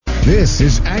This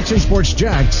is Action Sports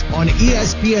Jax on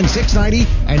ESPN 690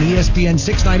 and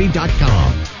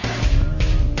ESPN690.com.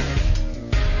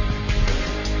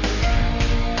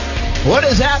 What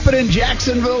is happening in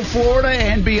Jacksonville, Florida,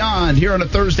 and beyond here on a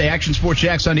Thursday? Action Sports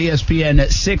Jax on ESPN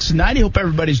 690. Hope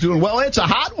everybody's doing well. It's a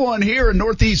hot one here in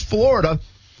Northeast Florida.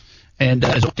 And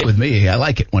it's okay with me. I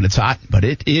like it when it's hot, but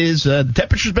it is, the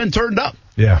temperature's been turned up.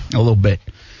 Yeah. A little bit.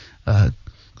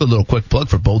 Good little quick plug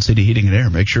for Bold City Heating and Air.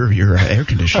 Make sure your air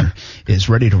conditioner is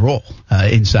ready to roll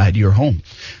inside your home.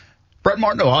 Brent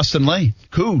and Austen Lane,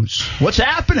 Coos. What's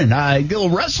happening? I did a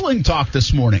little wrestling talk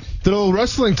this morning. Did a little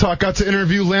wrestling talk. Got to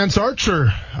interview Lance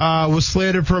Archer. Was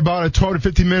slated for about a 12 to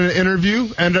 15 minute interview.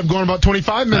 Ended up going about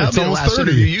 25 minutes, That'll be almost the last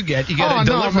 30. Interview you get to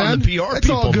deliver on the PR it's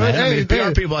people, all good. man. Hey,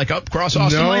 PR people like up cross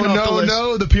Austen Lane off the list.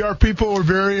 No. The PR people were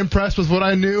very impressed with what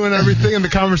I knew and everything and the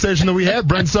conversation that we had,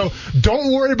 Brent. So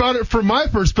don't worry about it from my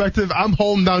perspective. I'm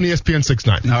holding down ESPN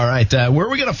 690. All right. Where are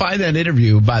we going to find that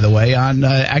interview, by the way, on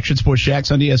Action Sports Jax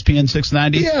on ESPN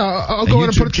 690? Yeah. I'll go ahead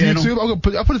and put it to YouTube. I'll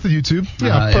put it to YouTube.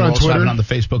 Yeah, I'll put it on Twitter. Have it on the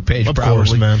Facebook page, of probably.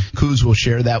 Course, man. Coos will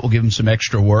share that. We'll give him some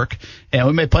extra work. And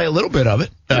we may play a little bit of it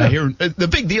here. The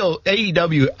big deal,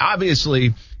 AEW,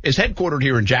 obviously, is headquartered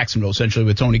here in Jacksonville, essentially,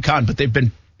 with Tony Khan. But they've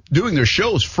been doing their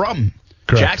shows from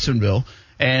Jacksonville.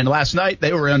 And last night,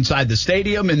 they were inside the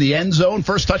stadium in the end zone.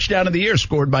 First touchdown of the year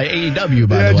scored by AEW,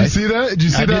 by the way. Did you see that? Did you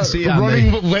see that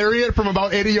running lariat from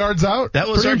about 80 yards out? That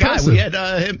was pretty our impressive. guy. We had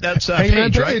him. That's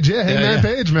Hangman Page, right? Yeah, Hangman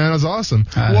Page, man. That was awesome.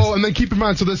 Well, and then keep in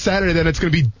mind, so this Saturday, then it's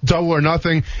going to be double or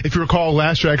nothing. If you recall,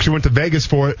 last year I actually went to Vegas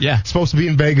for it. Yeah. It's supposed to be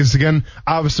in Vegas again.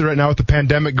 Obviously, right now with the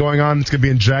pandemic going on, it's going to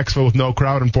be in Jacksonville with no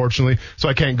crowd, unfortunately, so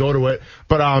I can't go to it.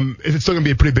 But it's still going to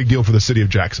be a pretty big deal for the city of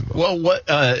Jacksonville. Well,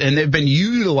 and they've been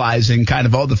utilizing kind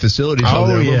of all the facilities over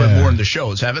there a little bit more in the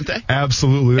shows, haven't they?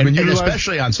 Absolutely. And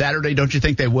especially on Saturday, don't you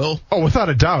think they will? Oh, without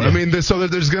a doubt. Yeah. I mean, so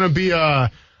there's going to be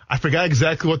I forgot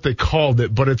exactly what they called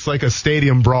it, but it's like a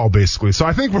stadium brawl, basically. So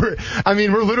I think we're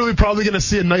literally probably going to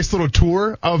see a nice little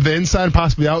tour of the inside and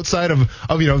possibly outside of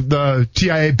the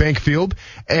TIAA Bank Field,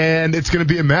 and it's going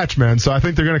to be a match, man. So I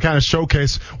think they're going to kind of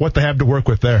showcase what they have to work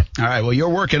with there. All right, well, you're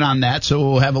working on that, so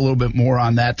we'll have a little bit more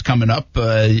on that coming up.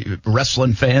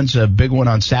 Wrestling fans, a big one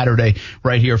on Saturday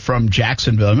right here from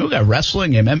Jacksonville. I mean, we got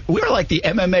wrestling. We were like the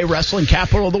MMA wrestling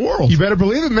capital of the world. You better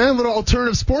believe it, man. Little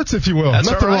alternative sports, if you will. That's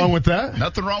Nothing right. wrong with that.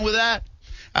 Nothing wrong with that.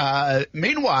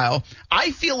 Meanwhile,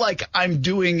 I feel like I'm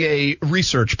doing a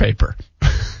research paper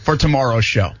for tomorrow's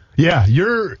show. Yeah,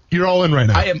 you're all in right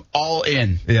now. I am all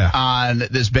in on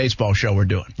this baseball show we're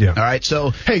doing. Yeah. All right,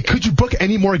 so. Hey, could you book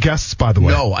any more guests, by the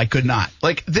way? No, I could not.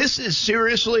 Like, this is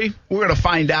seriously, we're going to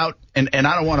find out, and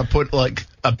I don't want to put, like,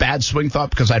 a bad swing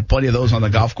thought because I had plenty of those on the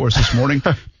golf course this morning.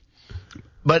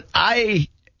 But I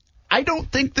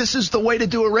don't think this is the way to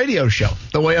do a radio show,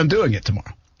 the way I'm doing it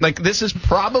tomorrow. Like, this is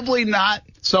probably not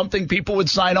something people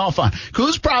would sign off on.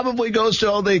 Who's probably goes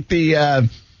to all the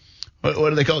what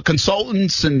do they call it,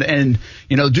 consultants and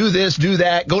do this, do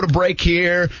that, go to break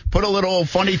here, put a little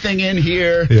funny thing in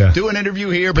here, do an interview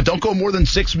here, but don't go more than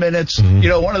 6 minutes.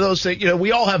 Mm-hmm. One of those things,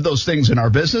 we all have those things in our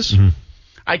business. Mm-hmm.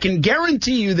 I can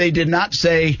guarantee you they did not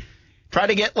say, try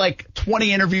to get like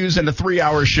 20 interviews in a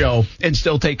 3-hour show and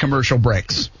still take commercial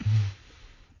breaks.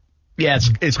 Yeah,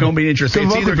 it's going to be interesting.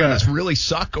 It's either going to really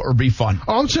suck or be fun.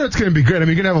 Oh, I'm sure it's going to be great. I mean,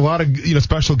 you're going to have a lot of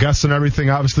special guests and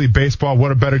everything. Obviously, baseball.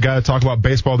 What a better guy to talk about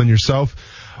baseball than yourself.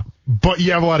 But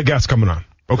you have a lot of guests coming on.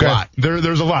 Okay, a lot.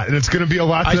 There's a lot, and it's going to be a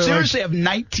lot. I seriously have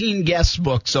 19 guests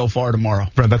booked so far tomorrow.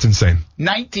 Brent, that's insane.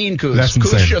 19 Coos. That's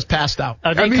insane. Coos just passed out.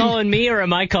 Are they calling me or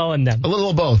am I calling them? A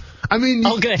little of both. I mean,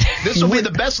 oh, good. This will be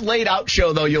the best laid out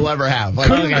show though you'll ever have.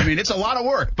 I mean, it's a lot of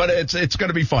work, but it's going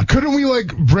to be fun. Couldn't we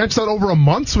branch that over a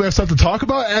month so we have stuff to talk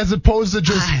about as opposed to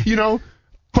just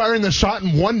firing the shot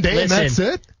in one day? Listen, and that's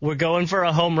it? We're going for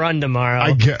a home run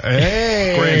tomorrow.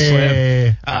 Hey. Grand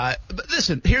slam. But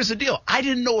listen, here's the deal. I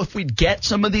didn't know if we'd get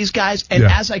some of these guys, and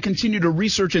as I continue to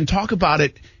research and talk about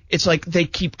it, it's like they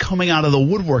keep coming out of the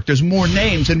woodwork. There's more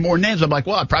names and more names. I'm like,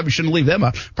 well, I probably shouldn't leave them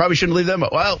out.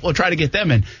 Well, we'll try to get them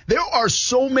in. There are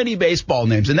so many baseball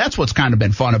names, and that's what's kind of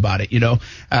been fun about it,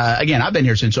 Again, I've been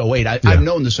here since 2008. I've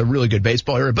known this is a really good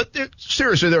baseball area, but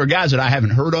seriously, there are guys that I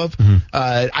haven't heard of. Mm-hmm.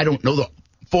 I don't know the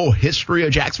full history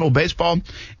of Jacksonville baseball.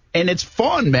 And it's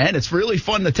fun, man. It's really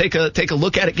fun to take a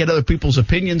look at it, get other people's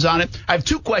opinions on it. I have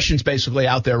 2 questions basically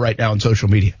out there right now on social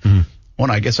media. Mm-hmm. One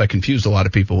I guess I confused a lot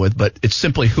of people with, but it's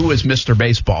simply who is Mr.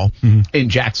 Baseball in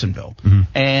Jacksonville? Mm-hmm.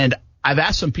 And I've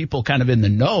asked some people kind of in the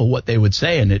know what they would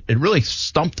say, and it really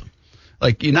stumped them.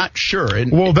 Like, you're not sure.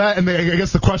 And I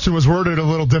guess the question was worded a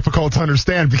little difficult to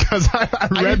understand because I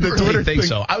read the didn't Twitter really think thing.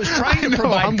 so. I was trying to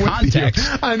provide context.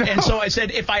 I know. And so I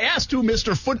said, if I asked who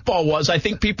Mr. Football was, I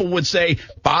think people would say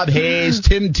Bob Hayes,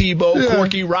 Tim Tebow,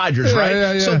 Corky Rogers, right?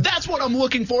 Yeah. So that's what I'm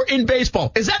looking for in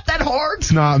baseball. Is that hard?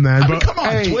 It's not, man. I mean, come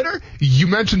on, Twitter. You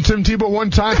mentioned Tim Tebow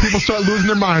one time, people start losing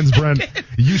their minds, Brent.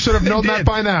 You should have known that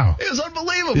by now. It was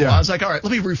unbelievable. Yeah. I was like, all right,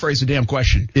 let me rephrase the damn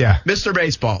question. Yeah. Mr.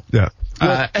 Baseball. Yeah.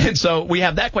 And so we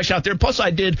have that question out there. Plus, I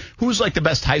did, who's like the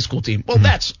best high school team? Well,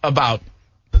 that's about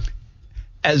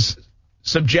as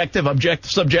subjective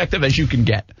as you can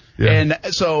get. Yeah. And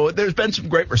so there's been some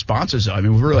great responses. I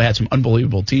mean, we've really had some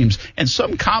unbelievable teams and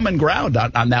some common ground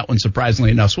on that one, surprisingly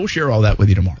enough. So we'll share all that with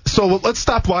you tomorrow. So let's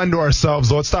stop lying to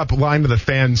ourselves. Let's stop lying to the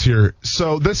fans here.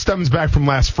 So this stems back from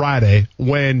last Friday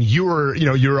when you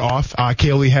were off.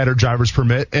 Kaylee had her driver's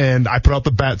permit, and I put out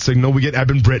the bat signal. We get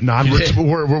Eben Britton on.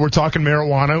 We're talking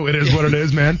marijuana. It is what it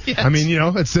is, man. Yes. I mean,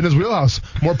 it's in his wheelhouse.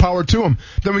 More power to him.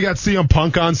 Then we got CM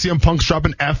Punk on. CM Punk's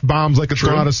dropping F-bombs like it's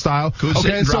gone out of style.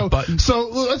 So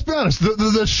let's be honest.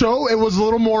 The show, it was a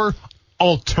little more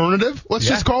alternative, let's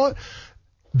just call it.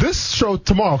 This show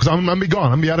tomorrow, because I'm going to be gone. I'm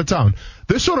going to be out of town.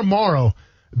 This show tomorrow,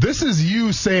 this is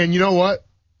you saying, you know what?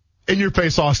 In your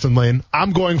face, Austin Lane.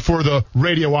 I'm going for the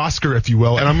radio Oscar, if you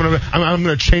will, and I'm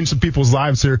gonna change some people's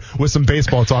lives here with some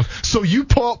baseball talk. So you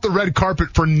pull out the red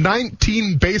carpet for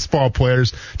 19 baseball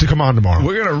players to come on tomorrow.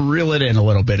 We're gonna reel it in a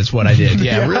little bit, is what I did.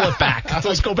 Yeah, reel it back.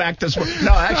 Let's go back this way.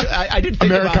 No, actually, I did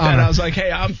think about that. I was like,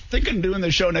 hey, I'm thinking of doing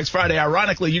this show next Friday.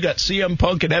 Ironically, you got CM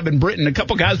Punk and Eben Britton, a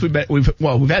couple guys we've had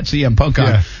CM Punk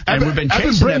on, and we've been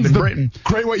chasing Eben Britton.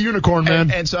 Great white unicorn, man.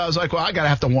 And so I was like, well, I gotta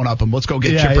have to one up him. Let's go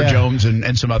get Chipper Jones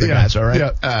and some other guys. All right.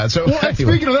 Yeah. Anyway.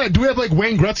 Speaking of that, do we have like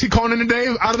Wayne Gretzky calling in today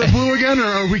out of the blue again, or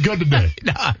are we good today?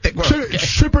 No, I think we're okay.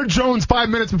 Chipper Jones 5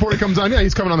 minutes before he comes on. Yeah,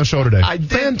 he's coming on the show today.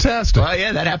 Fantastic. Well,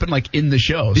 yeah, that happened like in the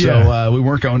show, so we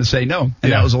weren't going to say no,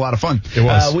 and that was a lot of fun. It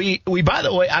was. We by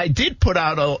the way, I did put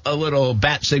out a little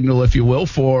bat signal, if you will,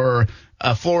 for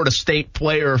a Florida State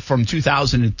player from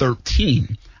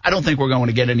 2013. I don't think we're going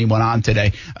to get anyone on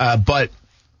today, but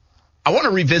I want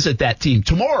to revisit that team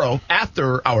tomorrow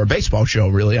after our baseball show,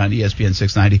 really, on ESPN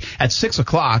 690 at 6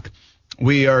 o'clock.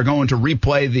 We are going to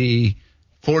replay the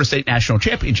Florida State National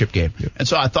Championship game. Yep. And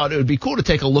so I thought it would be cool to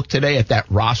take a look today at that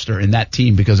roster and that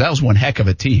team, because that was one heck of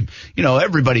a team.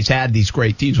 Everybody's had these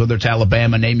great teams, whether it's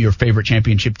Alabama, name your favorite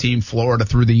championship team, Florida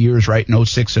through the years, right, in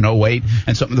 06 and 08,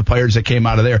 and some of the players that came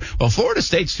out of there. Well, Florida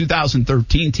State's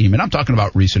 2013 team, and I'm talking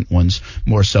about recent ones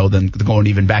more so than going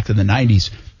even back to the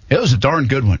 90s. It was a darn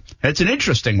good one. It's an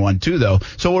interesting one, too, though.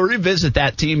 So we'll revisit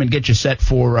that team and get you set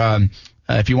for,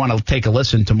 if you want to take a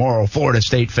listen tomorrow, Florida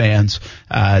State fans,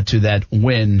 to that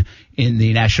win in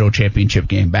the national championship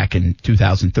game back in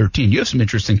 2013. You have some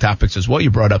interesting topics as well you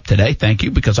brought up today. Thank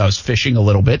you, because I was fishing a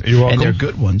little bit. You're welcome. And they're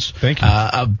good ones. Thank you.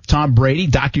 Tom Brady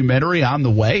documentary on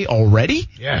the way already.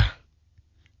 Yeah.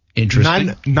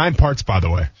 Interesting. 9 parts, by the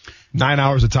way. 9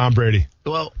 hours of Tom Brady.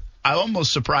 Well, I'm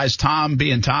almost surprised Tom,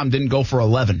 being Tom, didn't go for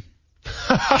 11.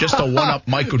 Just to one-up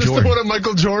Michael Jordan. Just to one-up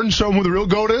Michael Jordan, show him who the real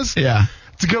GOAT is? Yeah.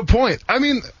 It's a good point. I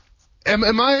mean,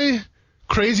 am I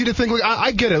crazy to think, like,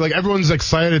 I get it. Like, everyone's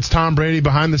excited. It's Tom Brady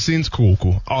behind the scenes. Cool.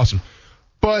 Awesome.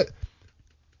 But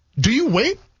do you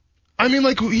wait? I mean,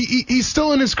 like, he's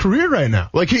still in his career right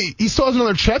now. Like, he still has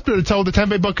another chapter to tell with the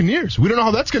Tampa Bay Buccaneers. We don't know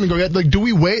how that's going to go yet. Like, do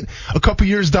we wait a couple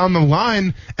years down the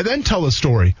line and then tell the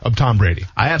story of Tom Brady?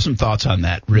 I have some thoughts on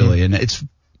that, really. Mm-hmm. And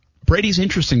Brady's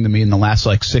interesting to me in the last,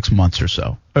 6 months or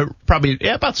so.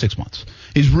 About 6 months.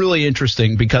 He's really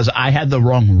interesting because I had the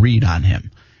wrong read on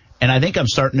him. And I think I'm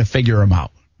starting to figure him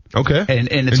out. Okay. And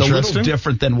it's a little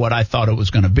different than what I thought it was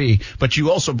going to be. But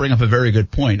you also bring up a very good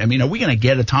point. I mean, are we going to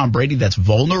get a Tom Brady that's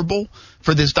vulnerable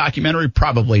for this documentary?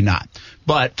 Probably not.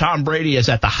 But Tom Brady is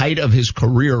at the height of his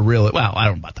career, really. Well, I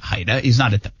don't know about the height. He's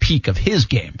not at the peak of his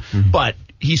game. Mm-hmm. But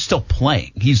he's still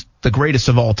playing. He's the greatest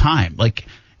of all time. Like,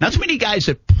 not too many guys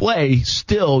that play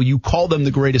still, you call them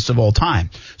the greatest of all time.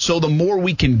 So the more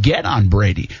we can get on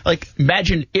Brady. Like,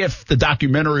 imagine if the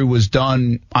documentary was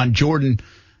done on Jordan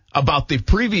about the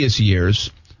previous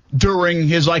years during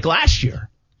his last year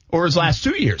or his last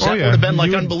 2 years. That would have been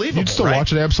unbelievable. You'd still right?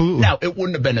 watch it, absolutely. Now, it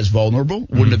wouldn't have been as vulnerable,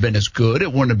 wouldn't have been as good,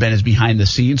 it wouldn't have been as behind the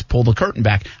scenes, pull the curtain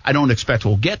back. I don't expect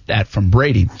we'll get that from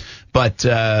Brady, but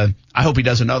I hope he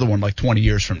does another one 20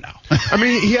 years from now. I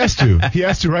mean, he has to. He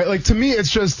has to, right? Like, to me,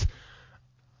 it's just,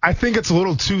 I think it's a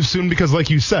little too soon because, like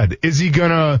you said, is he going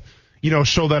to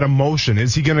show that emotion?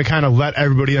 Is he going to kind of let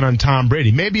everybody in on Tom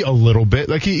Brady? Maybe a little bit.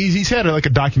 Like, he's had a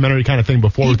documentary kind of thing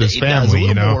before with his family, does,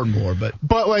 a little more and more,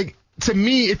 but to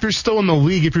me, if you're still in the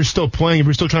league, if you're still playing, if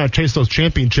you're still trying to chase those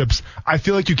championships, I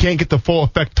feel like you can't get the full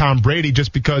effect Tom Brady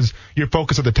just because you're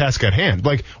focused on the task at hand.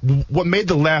 Like, what made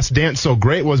The Last Dance so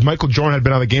great was Michael Jordan had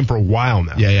been out of the game for a while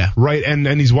now. Yeah. Right? And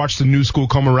he's watched the new school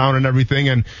come around and everything.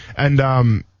 And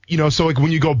so like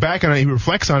when you go back and he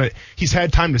reflects on it, he's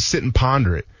had time to sit and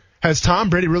ponder it. Has Tom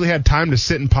Brady really had time to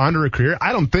sit and ponder a career?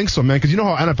 I don't think so, man, because you know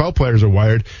how NFL players are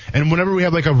wired. And whenever we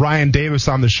have like a Ryan Davis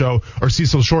on the show or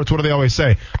Cecil Shorts, what do they always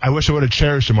say? I wish I would have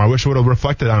cherished him, or I wish I would have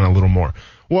reflected on it a little more.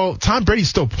 Well, Tom Brady's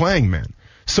still playing, man.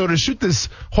 So to shoot this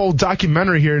whole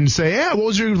documentary here and say, yeah, what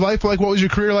was your life like? What was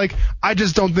your career like? I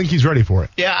just don't think he's ready for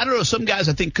it. Yeah, I don't know. Some guys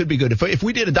I think could be good. If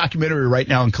we did a documentary right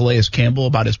now on Calais Campbell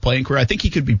about his playing career, I think he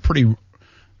could be pretty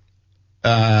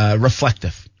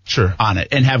reflective. Sure. On it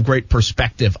and have great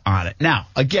perspective on it. Now,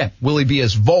 again, will he be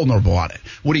as vulnerable on it?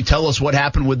 Would he tell us what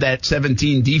happened with that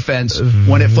 17 defense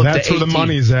when it flipped to 18? That's where the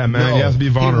money's at, man. No, you have to be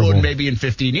vulnerable. He would maybe in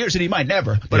 15 years, and he might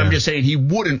never. But I'm just saying he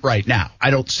wouldn't right now. I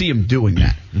don't see him doing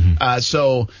that.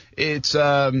 So it's,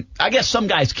 I guess some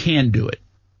guys can do it,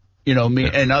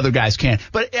 and other guys can't.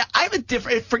 But I have a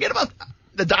different, forget about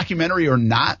the documentary or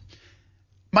not.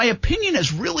 My opinion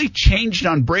has really changed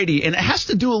on Brady, and it has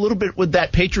to do a little bit with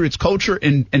that Patriots culture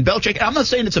and Belichick. And I'm not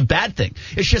saying it's a bad thing.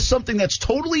 It's just something that's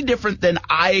totally different than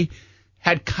I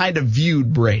had kind of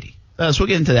viewed Brady. So we'll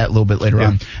get into that a little bit later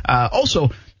on.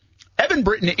 Also, Evan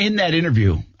Britton in that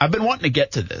interview, I've been wanting to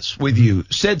get to this with you,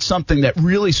 said something that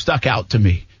really stuck out to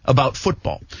me about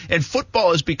football. And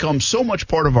football has become so much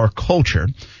part of our culture,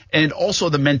 and also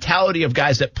the mentality of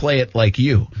guys that play it like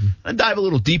you. I'll dive a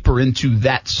little deeper into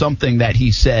that, something that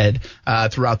he said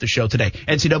throughout the show today.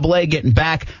 NCAA getting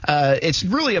back. It's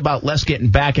really about less getting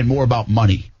back and more about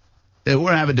money. We're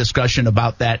going to have a discussion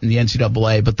about that in the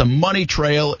NCAA, but the money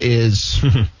trail is,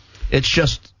 it's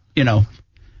just,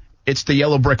 it's the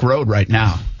yellow brick road right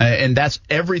now. And that's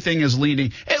everything is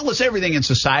leading. Listen, everything in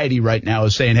society right now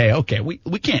is saying, hey, okay,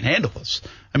 we can't handle this.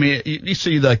 I mean, you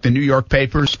see like the New York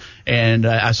papers, and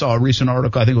I saw a recent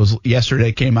article, I think it was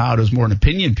yesterday, came out. It was more an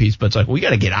opinion piece, but it's like, we got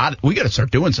to get out. We got to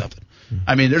start doing something.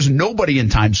 I mean, there's nobody in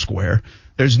Times Square.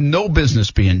 There's no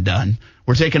business being done.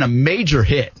 We're taking a major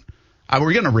hit.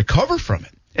 We're going to recover from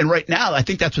it. And right now, I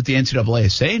think that's what the NCAA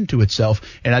is saying to itself.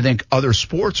 And I think other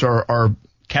sports are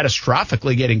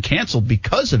catastrophically getting canceled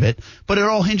because of it, but it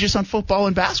all hinges on football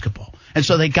and basketball. And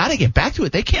so they got to get back to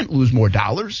it. They can't lose more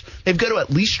dollars. They've got to at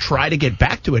least try to get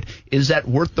back to it. Is that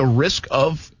worth the risk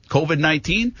of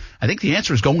COVID-19? I think the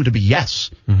answer is going to be yes,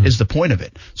 is the point of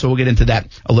it. So we'll get into that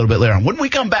a little bit later on. When we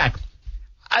come back,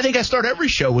 I think I start every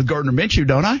show with Gardner Minshew,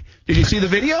 don't I? Did you see the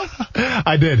video?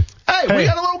 I did. Hey, we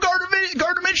got a little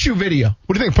Gardner Minshew video.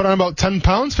 What do you think? Put on about 10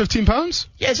 pounds, 15 pounds?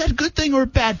 Yeah, is that a good thing or a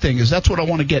bad thing? That's what I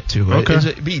want to get to.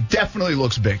 Okay. He definitely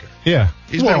looks bigger. Yeah.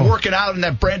 He's been working out in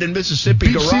that Brandon,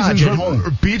 Mississippi garage at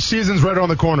home. Beach season's right around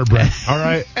the corner, Brent. All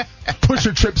right? Push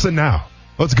your chips in now.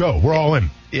 Let's go. We're all in.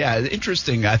 Yeah,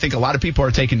 interesting. I think a lot of people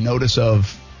are taking notice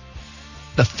of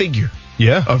the figure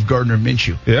of Gardner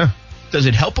Minshew. Yeah. Does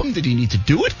it help him? Did he need to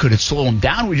do it? Could it slow him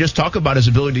down? We just talk about his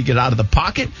ability to get out of the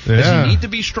pocket. Does he need to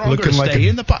be stronger to stay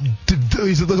in the pocket?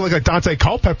 He's looking like a Dante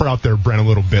Culpepper out there, Brent, a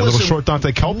little bit. Listen, a little short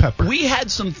Dante Culpepper. We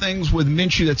had some things with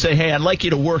Minshew that say, hey, I'd like you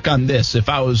to work on this if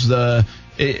I was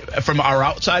from our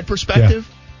outside perspective.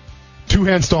 Yeah. 2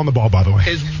 hands still on the ball, by the way.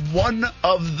 Is one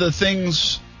of the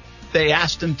things they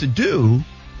asked him to do,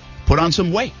 put on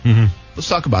some weight. Let's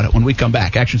talk about it when we come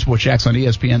back. Action Sports Jacks on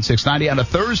ESPN 690 on a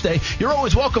Thursday. You're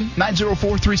always welcome.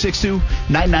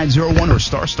 904-362-9901 or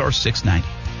star 690.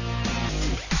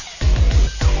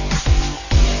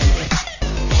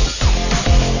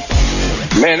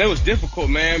 Man, it was difficult,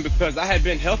 man, because I had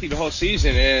been healthy the whole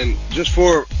season, and just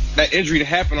for that injury to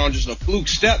happen on just a fluke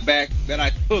step back that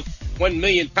I took 1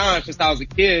 million times since I was a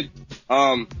kid,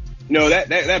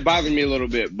 that bothered me a little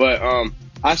bit. But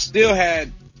I still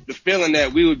had the feeling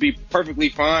that we would be perfectly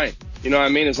fine, you know what I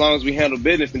mean, as long as we handled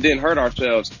business and didn't hurt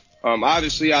ourselves.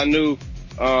 Obviously, I knew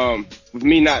with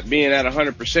me not being at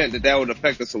 100% that would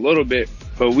affect us a little bit,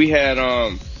 but we had,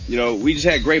 we just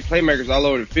had great playmakers all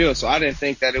over the field, so I didn't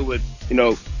think that it would,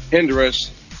 hinder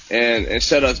us and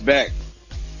set us back.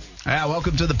 Yeah,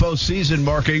 welcome to the postseason.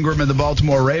 Mark Ingram and the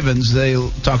Baltimore Ravens, they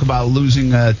talk about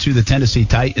losing to the Tennessee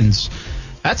Titans.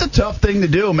 That's a tough thing to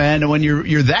do, man. And when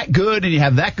you're that good and you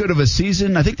have that good of a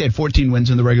season, I think they had 14 wins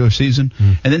in the regular season,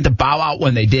 and then to bow out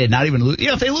when they did, not even lose.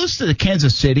 If they lose to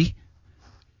Kansas City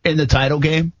in the title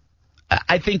game,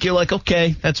 I think you're like,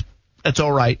 okay, that's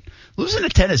all right. Losing to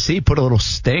Tennessee put a little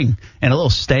sting and a little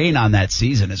stain on that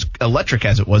season, as electric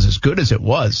as it was, as good as it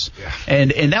was,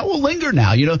 and that will linger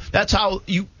now. That's how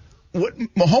what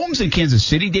Mahomes in Kansas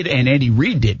City did and Andy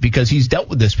Reid did, because he's dealt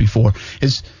with this before,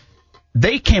 is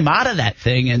they came out of that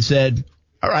thing and said,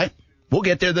 all right, we'll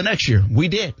get there the next year. We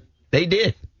did. They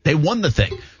did. They won the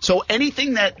thing. So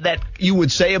anything that you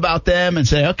would say about them and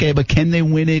say, okay, but can they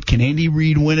win it? Can Andy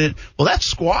Reid win it? Well, that's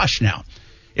squashed now.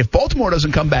 If Baltimore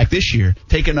doesn't come back this year,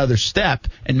 take another step,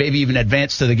 and maybe even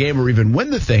advance to the game or even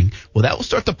win the thing, well, that will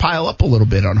start to pile up a little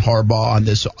bit on Harbaugh, on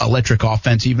this electric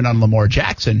offense, even on Lamar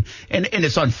Jackson. And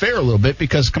it's unfair a little bit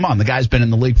because, come on, the guy's been in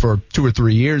the league for 2 or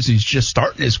 3 years. He's just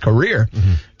starting his career.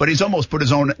 Mm-hmm. But he's almost put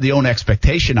the own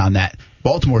expectation on that.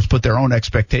 Baltimore's put their own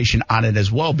expectation on it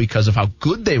as well because of how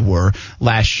good they were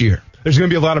last year. There's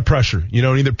going to be a lot of pressure. You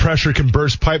know, either pressure can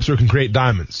burst pipes or it can create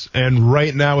diamonds. And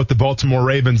right now with the Baltimore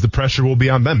Ravens, the pressure will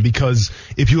be on them because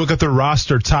if you look at their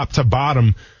roster top to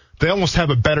bottom, they almost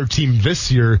have a better team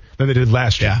this year than they did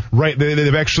last year. Yeah. Right?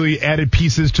 They've actually added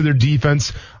pieces to their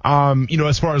defense.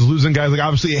 As far as losing guys, like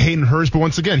obviously Hayden Hurst, but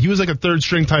once again, he was like a third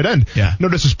string tight end. Yeah. No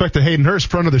disrespect to Hayden Hurst,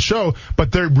 front of the show,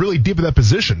 but they're really deep in that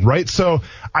position, right? So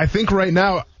I think right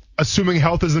now, assuming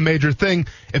health is a major thing,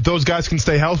 if those guys can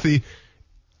stay healthy,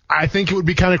 I think it would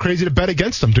be kind of crazy to bet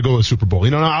against them to go to the Super Bowl.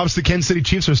 You know, now obviously Kansas City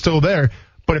Chiefs are still there,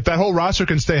 but if that whole roster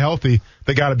can stay healthy,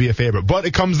 they got to be a favorite. But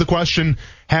it comes the question,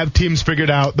 have teams figured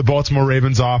out the Baltimore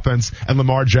Ravens offense and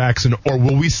Lamar Jackson, or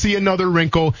will we see another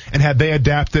wrinkle, and have they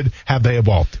adapted, have they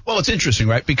evolved? Well, it's interesting,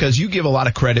 right, because you give a lot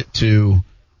of credit to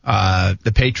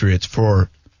the Patriots for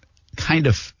kind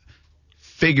of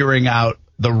figuring out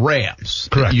the Rams.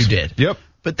 Correct. You did. Yep.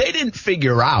 But they didn't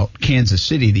figure out Kansas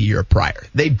City the year prior.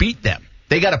 They beat them.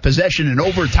 They got a possession in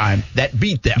overtime that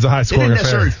beat them. It was a high-scoring They didn't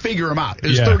necessarily affair. figure them out. It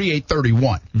was 38-31.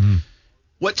 Mm-hmm.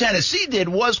 What Tennessee did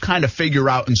was kind of figure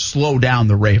out and slow down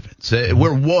the Ravens.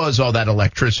 Where was all that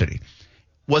electricity?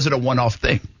 Was it a one-off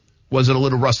thing? Was it a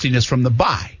little rustiness from the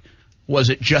bye? Was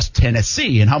it just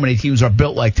Tennessee? And how many teams are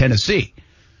built like Tennessee?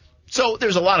 So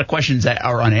there's a lot of questions that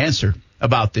are unanswered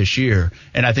about this year,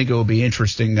 and I think it will be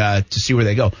interesting to see where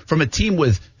they go. From a team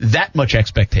with that much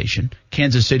expectation,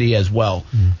 Kansas City as well.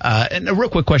 And a real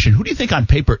quick question, who do you think on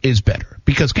paper is better?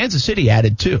 Because Kansas City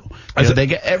added two.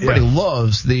 Everybody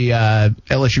loves the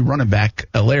LSU running back,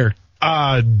 Allaire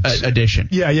addition.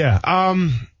 Yeah.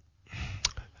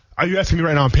 Are you asking me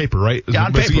right now on paper, right? Yeah,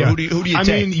 on paper. Who do you take? I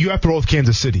mean, you have to roll with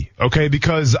Kansas City, okay?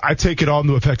 Because I take it all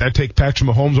into effect. I take Patrick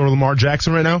Mahomes over Lamar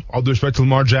Jackson right now. All due respect to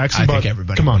Lamar Jackson. I think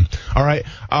everybody. Come on. All right.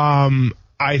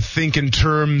 I think in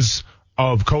terms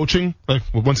of coaching, like,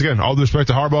 once again, all due respect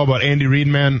to Harbaugh, but Andy Reid,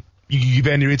 man, you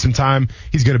give Andy Reid some time,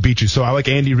 he's going to beat you. So I like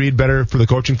Andy Reid better for the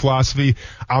coaching philosophy.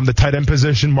 The tight end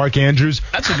position, Mark Andrews.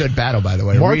 That's a good battle, by the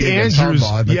way. Mark Reid Andrews.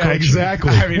 Yeah, coaching.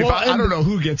 Exactly. I mean, I don't know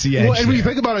who gets the edge. Well, and when you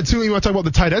think about it, too, you want to talk about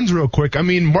the tight ends real quick. I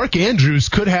mean, Mark Andrews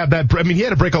could have that. I mean, he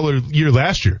had a breakout year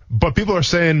last year, but people are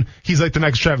saying he's like the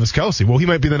next Travis Kelce. Well, he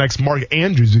might be the next Mark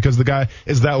Andrews because the guy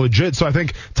is that legit. So I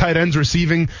think tight ends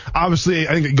receiving, obviously,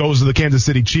 I think it goes to the Kansas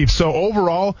City Chiefs. So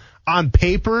overall, on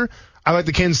paper, I like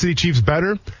the Kansas City Chiefs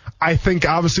better. I think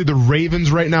obviously the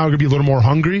Ravens right now are going to be a little more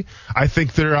hungry. I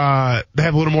think they have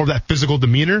a little more of that physical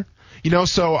demeanor,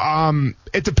 so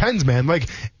it depends, man. Like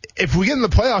if we get in the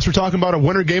playoffs, we're talking about a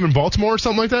winter game in Baltimore or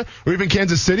something like that, or even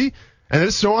Kansas City, and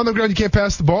it's snow on the ground, you can't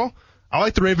pass the ball. I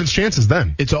like the Ravens' chances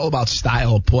then. It's all about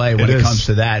style of play when it comes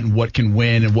to that and what can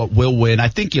win and what will win. I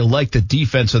think you like the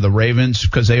defense of the Ravens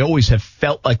because they always have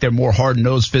felt like they're more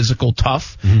hard-nosed, physical,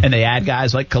 tough, and they add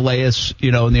guys like Calais,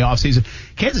 in the offseason.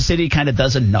 Kansas City kind of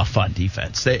does enough on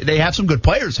defense. They have some good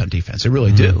players on defense. They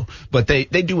really do. But they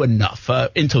do enough.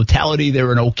 In totality,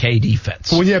 they're an okay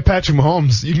defense. Well, when you have Patrick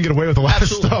Mahomes, you can get away with a lot of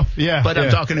stuff. Yeah. But I'm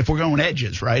talking if we're going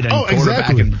edges, right? And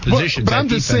exactly. And positions. But I'm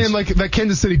just saying, like, that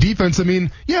Kansas City defense, I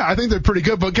mean, yeah, I think they're pretty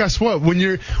good, but guess what? When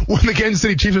the Kansas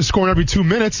City Chiefs are scoring every 2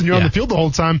 minutes and you're on the field the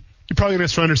whole time, you're probably going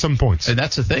to surrender some points. And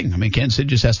that's the thing. I mean, Kansas City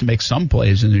just has to make some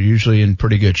plays, and they're usually in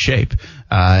pretty good shape.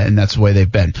 And that's the way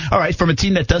they've been. All right, from a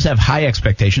team that does have high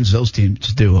expectations, those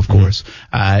teams do, of course.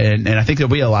 And I think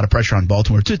there'll be a lot of pressure on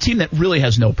Baltimore. It's a team that really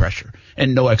has no pressure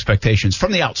and no expectations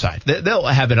from the outside. They'll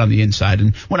have it on the inside.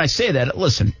 And when I say that,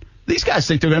 listen, these guys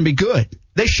think they're going to be good.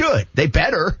 They should. They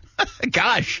better.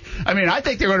 Gosh. I mean, I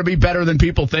think they're going to be better than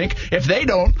people think. If they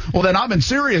don't, well, then I'm in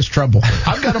serious trouble.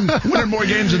 I've got them winning more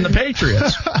games than the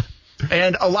Patriots.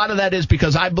 And a lot of that is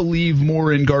because I believe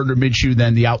more in Gardner Minshew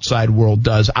than the outside world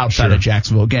does outside of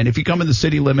Jacksonville. Again, if you come in the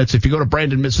city limits, if you go to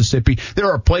Brandon, Mississippi,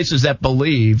 there are places that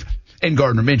believe in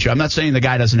Gardner Minshew. I'm not saying the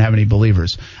guy doesn't have any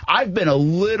believers. I've been a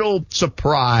little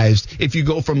surprised if you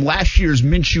go from last year's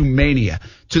Minshew mania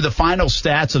to the final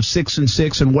stats of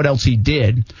 6-6 and what else he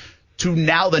did to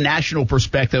now the national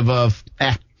perspective of,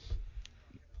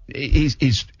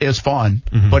 He's fun,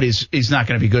 but he's not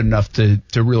going to be good enough to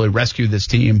really rescue this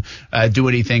team, do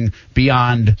anything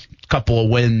beyond a couple of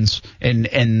wins,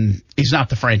 and he's not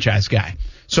the franchise guy.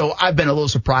 So I've been a little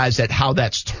surprised at how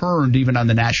that's turned even on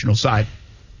the national side.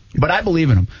 But I believe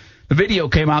in him. The video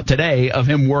came out today of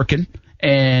him working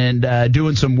and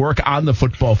doing some work on the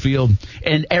football field,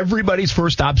 and everybody's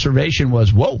first observation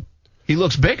was, whoa, he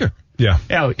looks bigger. Yeah.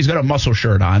 You know, he's got a muscle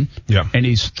shirt on, and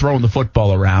he's throwing the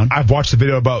football around. I've watched the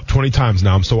video about 20 times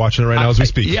now. I'm still watching it right now as we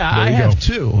speak. Yeah, I have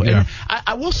too. Yeah. And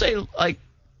I will say, like,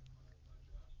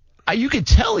 you could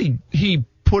tell he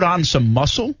put on some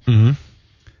muscle. Mm-hmm.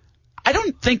 I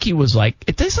don't think he was like,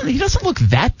 he doesn't look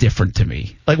that different to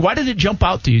me. Like, why did it jump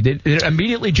out to you? Did it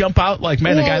immediately jump out like,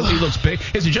 man, the guy looks big?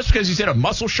 Is it just because he's in a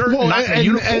muscle shirt and not in a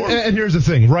uniform? And here's the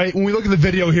thing, right? When we look at the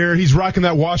video here, he's rocking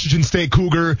that Washington State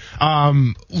Cougar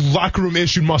locker room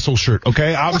issued muscle shirt,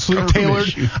 okay?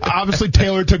 Obviously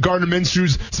tailored to Gardner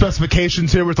Minshew's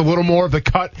specifications here with a little more of the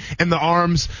cut in the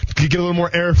arms to get a little more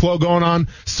airflow going on.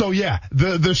 So, yeah,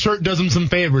 the shirt does him some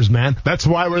favors, man. That's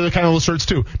why we're the kind of little shirts,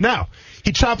 too. Now,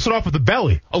 he chops it off with the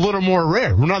belly, a little more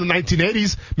rare. We're not in the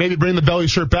 1980s. Maybe bring the belly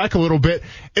shirt back a little bit.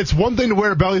 It's one thing to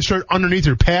wear a belly shirt underneath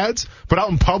your pads, but out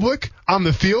in public, on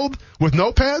the field, with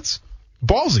no pads,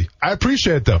 ballsy. I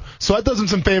appreciate it, though. So that does him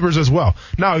some favors as well.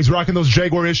 Now he's rocking those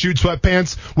Jaguar-issued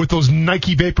sweatpants with those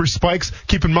Nike Vapor Spikes.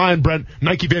 Keep in mind, Brent,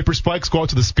 Nike Vapor Spikes go out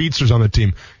to the speedsters on the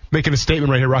team. Making a statement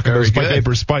right here, rocking those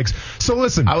Vapor Spikes. So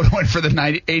listen. I would have went for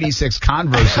the 86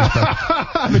 Converse.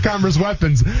 The Converse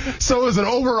weapons. So listen,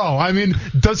 overall, I mean,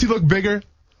 does he look bigger?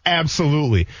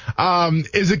 Absolutely.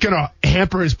 Is it going to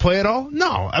hamper his play at all?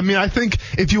 No. I mean, I think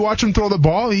if you watch him throw the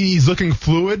ball, he's looking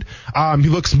fluid. He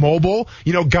looks mobile.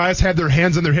 You know, guys have their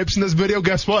hands on their hips in this video.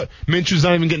 Guess what? Minshew's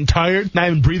not even getting tired, not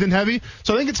even breathing heavy.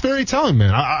 So I think it's very telling,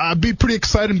 man. I'd be pretty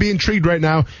excited and be intrigued right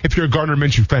now if you're a Gardner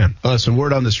Minshew fan. Listen,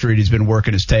 word on the street, he's been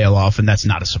working his tail off, and that's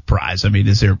not a surprise. I mean,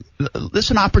 this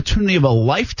is an opportunity of a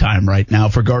lifetime right now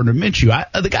for Gardner Minshew.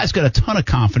 The guy's got a ton of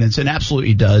confidence, and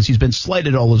absolutely does. He's been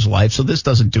slighted all his life, so this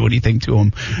doesn't do anything to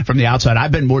him from the outside.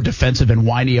 I've been more defensive and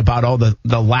whiny about all the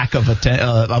lack of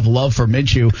love for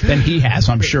Minshew than he has,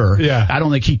 I'm sure. Yeah. I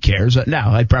don't think he cares.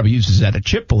 Now, I'd probably use this as a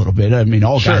chip a little bit. I mean,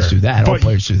 all guys do that. All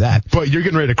players do that. But you're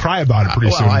getting ready to cry about it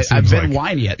pretty soon. I've been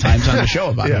whiny at times on the show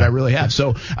about it. I really have.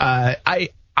 So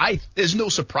there's no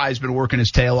surprise been working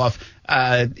his tail off.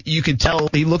 You can tell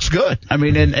he looks good. I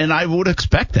mean, and I would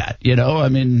expect that, you know. I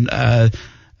mean,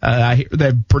 I hear they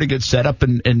have pretty good setup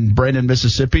in Brandon,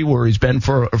 Mississippi, where he's been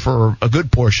for a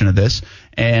good portion of this,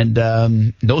 and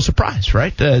no surprise,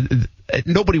 right?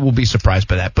 Nobody will be surprised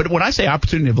by that. But when I say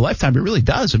opportunity of a lifetime, it really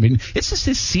does. I mean, it's just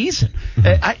his season.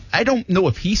 Mm-hmm. I don't know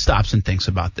if he stops and thinks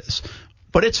about this,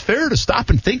 but it's fair to stop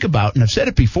and think about, and I've said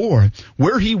it before,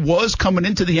 where he was coming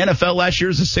into the NFL last year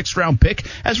as a 6th-round pick,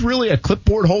 as really a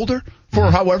clipboard holder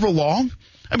for however long.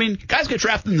 I mean, guys get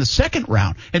drafted in the 2nd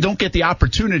round and don't get the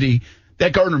opportunity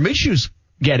that Gardner Minshew's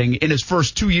getting in his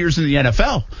first 2 years in the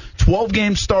NFL. 12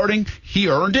 games starting, he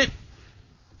earned it,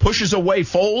 pushes away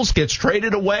Foles, gets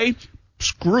traded away.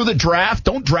 Screw the draft.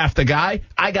 Don't draft the guy.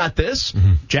 I got this.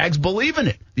 Mm-hmm. Jags believe in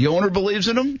it. The owner believes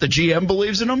in him. The GM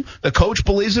believes in him. The coach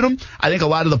believes in him. I think a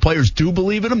lot of the players do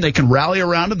believe in him. They can rally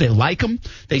around him. They like him.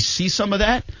 They see some of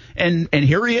that. And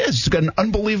here he is. He's got an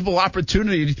unbelievable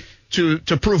opportunity to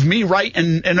prove me right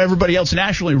and everybody else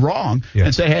nationally wrong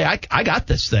and say, hey, I got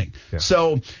this thing. Yeah.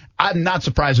 So I'm not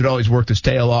surprised at all he's worked his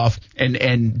tail off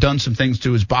and done some things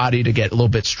to his body to get a little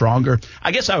bit stronger.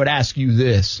 I guess I would ask you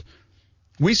this.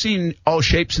 We've seen all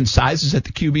shapes and sizes at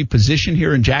the QB position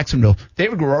here in Jacksonville.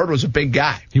 David Garrard was a big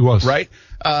guy. He was. Right?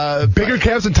 Bigger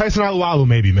calves than Tyson Alalalu,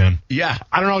 maybe, man. Yeah.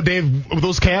 I don't know, Dave, with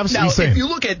those calves. Now, insane. If you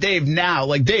look at Dave now,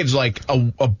 like Dave's like a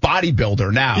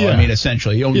bodybuilder now. Yeah. I mean,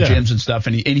 essentially. He owns gyms and stuff,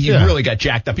 and he really got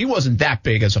jacked up. He wasn't that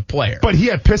big as a player. But he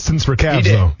had pistons for calves,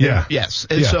 though. Yeah. Yes.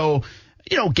 And so,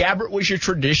 you know, Gabbert was your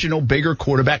traditional bigger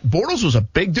quarterback. Bortles was a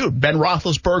big dude. Ben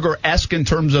Roethlisberger-esque in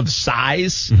terms of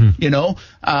size, you know.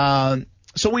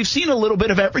 So we've seen a little bit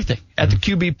of everything at the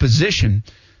QB position.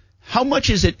 How much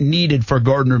is it needed for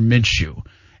Gardner Minshew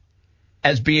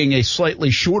as being a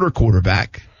slightly shorter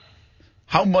quarterback?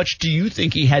 How much do you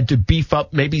think he had to beef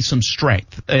up maybe some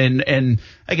strength? And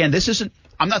again,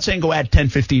 I'm not saying go add 10,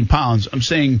 15 pounds. I'm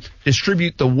saying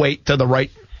distribute the weight to the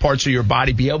right parts of your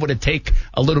body, be able to take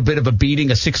a little bit of a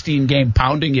beating, a 16-game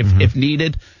pounding if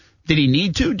needed. Did he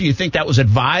need to? Do you think that was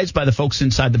advised by the folks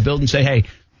inside the building? Say, hey,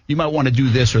 you might want to do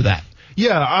this or that.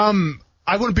 Yeah,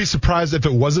 I wouldn't be surprised if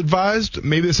it was advised.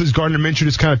 Maybe this is Gardner Minshew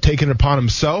just kind of taking it upon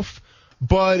himself.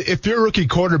 But if you're a rookie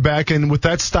quarterback and with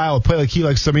that style of play like he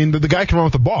likes, I mean, the guy can run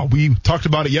with the ball. We talked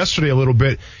about it yesterday a little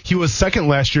bit. He was second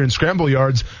last year in scramble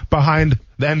yards behind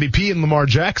the MVP and Lamar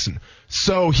Jackson.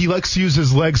 So he likes to use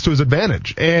his legs to his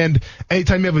advantage. And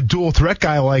anytime you have a dual threat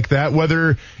guy like that,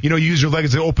 whether, you use your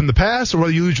legs to open the pass or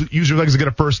whether you use your legs to get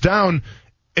a first down,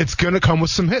 it's going to come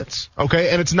with some hits, okay?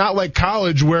 And it's not like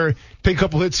college where take a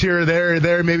couple hits here or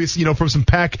there, maybe it's, from some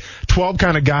Pac-12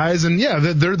 kind of guys. And, yeah,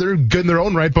 they're good in their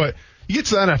own right, but you get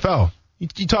to the NFL,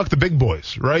 you talk the big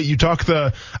boys, right? You talk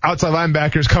the outside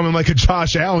linebackers coming like a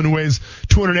Josh Allen who weighs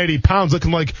 280 pounds,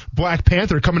 looking like Black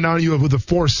Panther coming down on you with a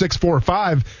 4.6,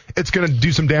 4.5. It's going to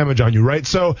do some damage on you, right?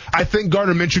 So I think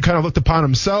Gardner Minshew kind of looked upon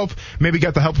himself, maybe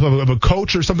got the help of a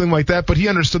coach or something like that, but he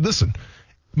understood, listen,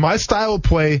 my style of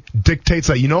play dictates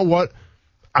that, you know what?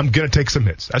 I'm going to take some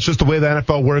hits. That's just the way the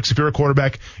NFL works. If you're a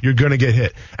quarterback, you're going to get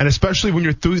hit. And especially when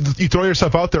you throw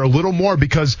yourself out there a little more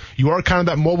because you are kind of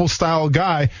that mobile style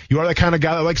guy. You are that kind of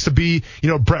guy that likes to be,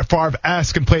 Brett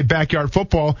Favre-esque and play backyard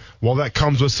football. Well, that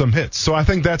comes with some hits. So I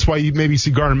think that's why you maybe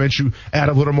see Gardner Minshew add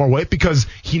a little more weight because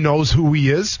he knows who he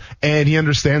is and he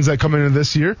understands that coming into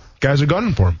this year, guys are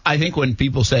gunning for him. I think when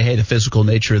people say, hey, the physical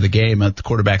nature of the game at the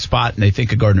quarterback spot, and they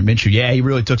think of Gardner Minshew, yeah, he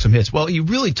really took some hits. Well, he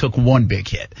really took one big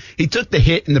hit. He took the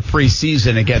hit in the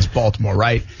preseason against Baltimore,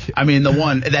 right? I mean, the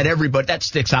one that that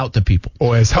sticks out to people.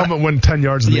 Boy, his helmet went 10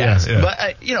 yards in the air. Yeah.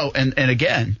 But, and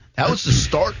again, that was the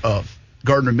start of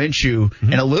Gardner Minshew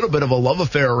and a little bit of a love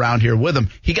affair around here with him.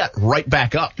 He got right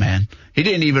back up, man. He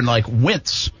didn't even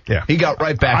wince. Yeah. He got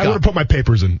right back up. I would have put my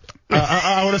papers in.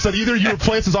 I would have said either you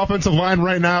replace his offensive line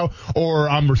right now or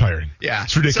I'm retiring. Yeah.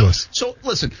 It's ridiculous. So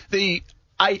listen,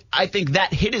 I think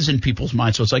that hit is in people's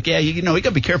minds. So it's like, yeah, he got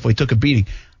to be careful. He took a beating.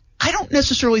 I don't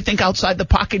necessarily think outside the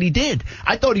pocket he did.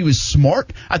 I thought he was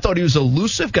smart. I thought he was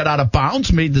elusive, got out of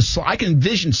bounds, I can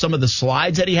envision some of the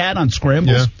slides that he had on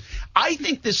scrambles. Yeah. I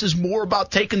think this is more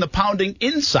about taking the pounding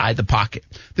inside the pocket.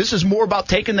 This is more about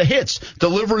taking the hits,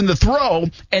 delivering the throw,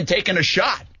 and taking a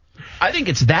shot. I think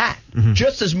it's that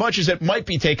just as much as it might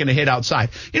be taking a hit outside.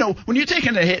 When you're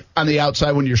taking a hit on the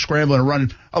outside when you're scrambling and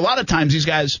running, a lot of times these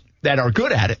guys that are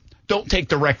good at it don't take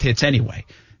direct hits anyway.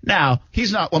 Now,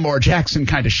 he's not Lamar Jackson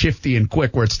kind of shifty and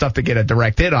quick where it's tough to get a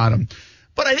direct hit on him.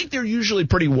 But I think they're usually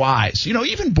pretty wise.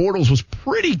 Even Bortles was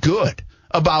pretty good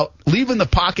about leaving the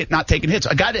pocket, not taking hits.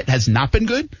 A guy that has not been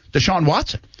good, Deshaun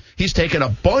Watson. He's taken a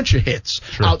bunch of hits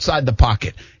outside the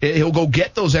pocket. He'll go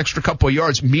get those extra couple of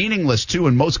yards, meaningless too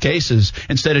in most cases,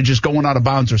 instead of just going out of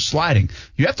bounds or sliding.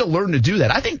 You have to learn to do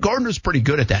that. I think Gardner's pretty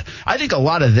good at that. I think a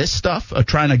lot of this stuff,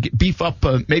 trying to beef up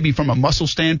maybe from a muscle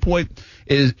standpoint,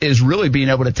 is really being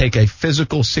able to take a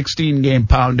physical 16-game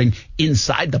pounding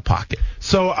inside the pocket.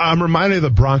 So I'm reminded of the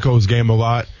Broncos game a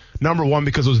lot. Number one,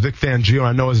 because it was Vic Fangio,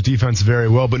 I know his defense very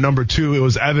well. But number two, it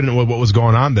was evident what was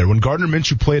going on there. When Gardner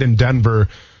Minshew played in Denver,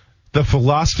 the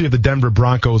philosophy of the Denver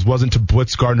Broncos wasn't to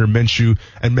blitz Gardner Minshew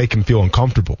and make him feel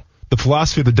uncomfortable. The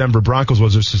philosophy of the Denver Broncos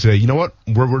was just to say, you know what,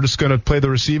 we're just going to play the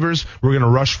receivers. We're going to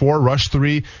rush 4, rush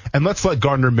 3, and let's let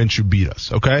Gardner Minshew beat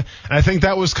us, okay? And I think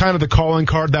that was kind of the calling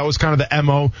card. That was kind of the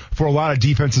MO for a lot of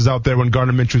defenses out there when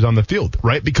Gardner Minshew's on the field,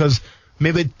 right? Because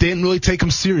maybe they didn't really take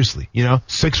him seriously,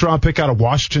 6th-round pick out of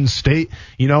Washington State,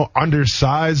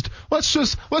 undersized. Let's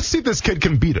see if this kid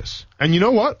can beat us. And you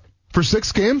know what? For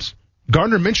 6 games,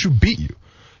 Gardner Minshew beat you.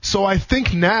 So I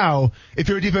think now, if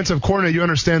you're a defensive coordinator, you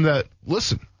understand that,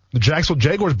 listen, the Jacksonville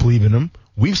Jaguars believe in him.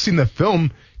 We've seen the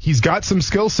film. He's got some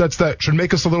skill sets that should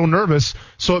make us a little nervous.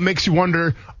 So it makes you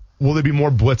wonder, will there be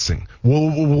more blitzing?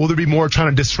 Will there be more trying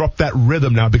to disrupt that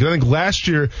rhythm now? Because I think last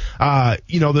year,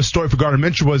 the story for Gardner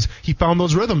Minshew was he found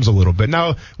those rhythms a little bit.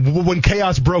 Now, when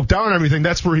chaos broke down and everything,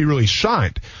 that's where he really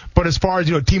shined. But as far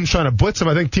as, teams trying to blitz him,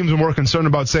 I think teams are more concerned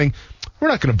about saying, we're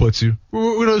not going to blitz you.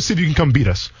 We're going to see if you can come beat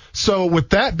us. So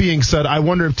with that being said, I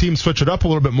wonder if teams switch it up a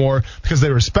little bit more because they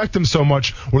respect him so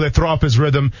much, or they throw off his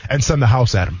rhythm and send the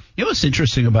house at him. You know what's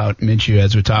interesting about Minshew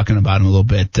as we're talking about him a little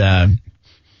bit?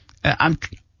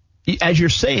 As you're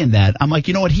saying that, I'm like,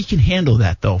 you know what? He can handle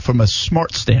that, though, from a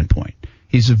smart standpoint.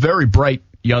 He's a very bright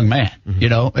young man, and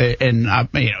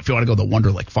if you want to go the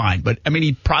Wonderlic, fine. But,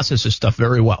 he processes stuff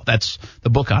very well. That's the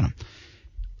book on him.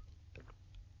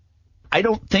 I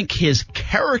don't think his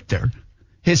character,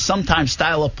 his sometimes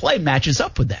style of play matches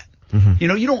up with that.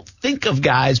 You don't think of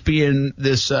guys being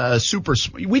this super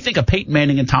 – we think of Peyton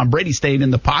Manning and Tom Brady staying in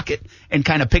the pocket and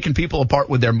kind of picking people apart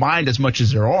with their mind as much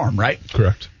as their arm, right?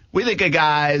 Correct. We think of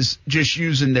guys just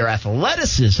using their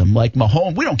athleticism like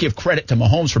Mahomes. We don't give credit to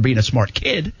Mahomes for being a smart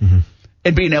kid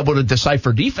and being able to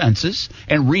decipher defenses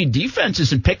and read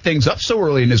defenses and pick things up so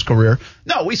early in his career.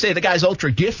 No, we say the guy's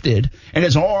ultra gifted and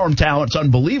his arm talent's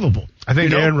unbelievable. I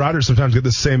think Aaron Rodgers sometimes get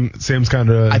the same kind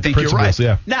of. I think you're right.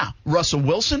 Yeah. Now, Russell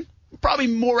Wilson, probably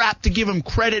more apt to give him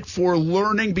credit for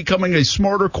learning, becoming a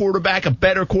smarter quarterback, a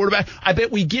better quarterback. I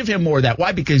bet we give him more of that.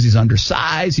 Why? Because he's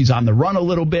undersized, he's on the run a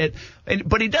little bit,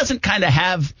 but he doesn't kind of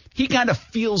have. He kind of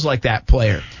feels like that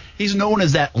player. He's known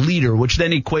as that leader, which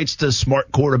then equates to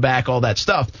smart quarterback, all that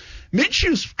stuff.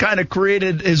 Minshew's kind of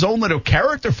created his own little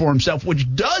character for himself,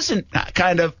 which doesn't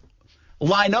kind of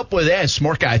line up with a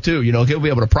smart guy too. He'll be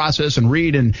able to process and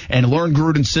read and learn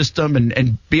Gruden's system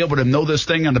and be able to know this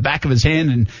thing on the back of his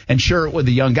hand and share it with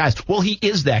the young guys. Well, he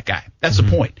is that guy. That's the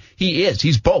point. He is.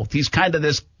 He's both. He's kind of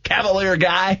this cavalier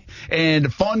guy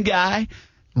and fun guy,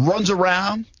 runs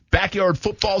around, backyard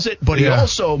footballs it, but he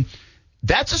also,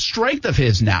 that's a strength of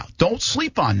his now. Don't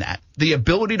sleep on that. The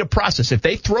ability to process. If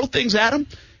they throw things at him,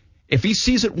 if he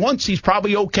sees it once, he's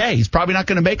probably okay. He's probably not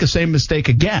going to make the same mistake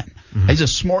again. He's a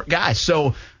smart guy.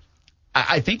 So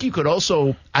I think you could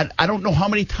also – I don't know how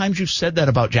many times you've said that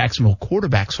about Jacksonville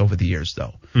quarterbacks over the years,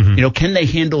 though. Can they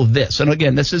handle this? And,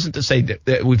 again, this isn't to say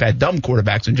that we've had dumb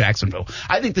quarterbacks in Jacksonville.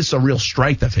 I think this is a real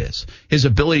strength of his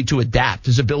ability to adapt,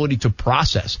 his ability to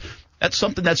process. That's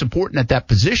something that's important at that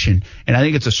position, and I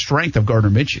think it's a strength of Gardner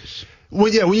Minshew's. Well,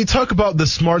 yeah, when you talk about the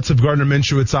smarts of Gardner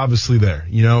Minshew, it's obviously there.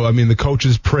 The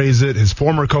coaches praise it. His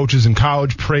former coaches in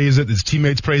college praise it. His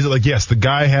teammates praise it. Like, yes, the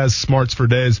guy has smarts for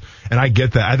days, and I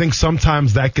get that. I think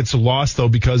sometimes that gets lost, though,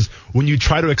 because when you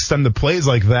try to extend the plays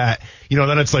like that,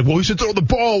 then it's like, well, he should throw the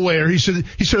ball away, or he should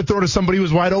have thrown to somebody who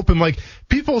was wide open. Like,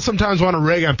 people sometimes want to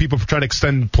rag on people for trying to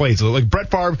extend plays. Like, Brett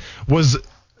Favre was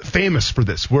famous for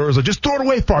this, where it was like, just throw it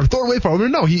away, Favre, throw it away, Favre.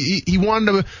 No, he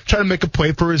wanted to try to make a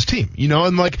play for his team,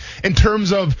 and like in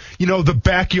terms of, the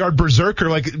backyard berserker,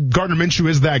 like Gardner Minshew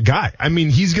is that guy. I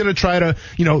mean, he's going to try to,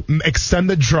 extend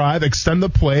the drive, extend the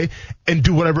play, and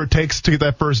do whatever it takes to get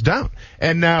that first down.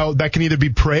 And now that can either be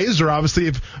praised, or obviously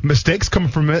if mistakes come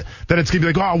from it, then it's going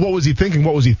to be like, oh, what was he thinking?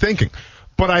 What was he thinking?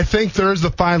 But I think there's the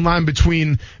fine line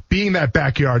between being that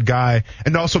backyard guy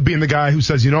and also being the guy who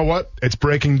says, you know what, it's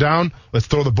breaking down, let's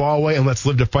throw the ball away and let's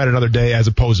live to fight another day, as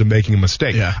opposed to making a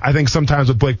mistake. Yeah. I think sometimes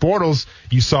with Blake Bortles,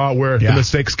 you saw where the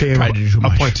mistakes came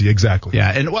aplenty. Exactly. Yeah,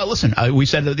 and well, listen, we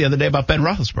said it the other day about Ben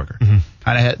Roethlisberger.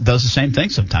 Kind of does the same thing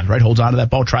sometimes, right? Holds on to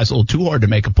that ball, tries a little too hard to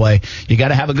make a play. You got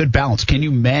to have a good balance. Can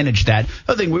you manage that?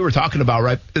 The thing we were talking about,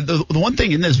 right? The one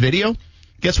thing in this video,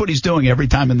 guess what he's doing every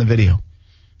time in the video?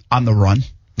 On the run.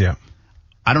 Yeah.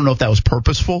 I don't know if that was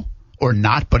purposeful or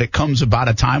not, but it comes about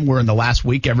a time where in the last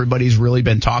week everybody's really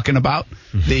been talking about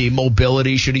the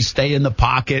mobility. Should he stay in the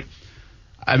pocket?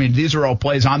 I mean, these are all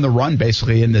plays on the run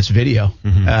basically in this video,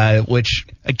 which,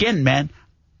 again, man,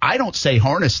 I don't say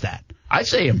harness that. I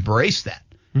say embrace that.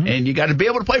 And you got to be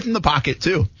able to play from the pocket,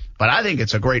 too. But I think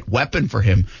it's a great weapon for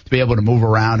him to be able to move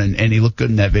around, and he looked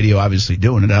good in that video, obviously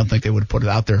doing it. I don't think they would have put it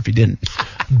out there if he didn't.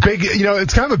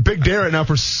 It's kind of a big day right now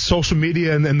for social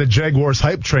media and the Jaguars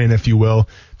hype train, if you will,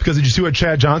 because did you see what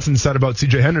Chad Johnson said about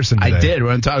CJ Henderson today? I did. We're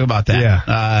going to talk about that.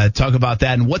 Yeah. Talk about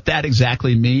that and what that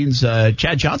exactly means.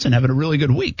 Chad Johnson having a really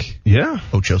good week. Yeah.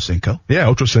 Ochocinco. Yeah,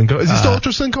 Ochocinco. Is he still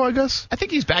Ochocinco, I guess? I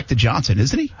think he's back to Johnson,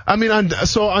 isn't he? I mean,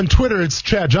 on Twitter, it's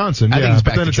Chad Johnson. I think he's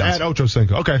back but then to it's Johnson. at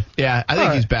Ochocinco. Okay. Yeah, I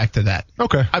think he's back to that.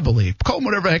 Okay. I believe. Call him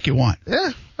whatever the heck you want.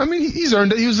 Yeah. I mean, he's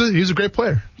earned it. He was a great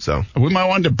player. So we might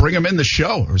want to bring him in the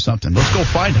show or something. Let's go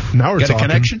find him. Now we're Got talking. a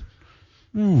connection?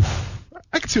 Ooh.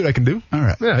 I can see what I can do. All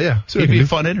right. Yeah. It'd be a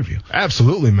fun interview.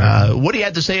 Absolutely, man. What he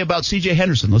had to say about CJ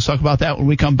Henderson. Let's talk about that when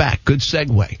we come back. Good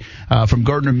segue from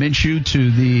Gardner Minshew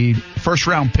to the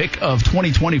first-round pick of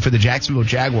 2020 for the Jacksonville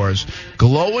Jaguars.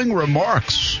 Glowing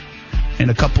remarks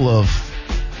and a couple of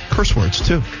curse words,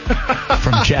 too,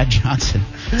 from Chad Johnson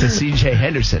to CJ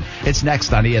Henderson. It's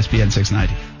next on ESPN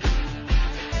 690.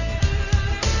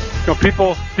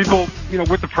 People,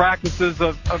 with the practices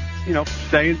of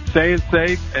staying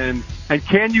safe, and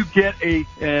can you get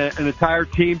an entire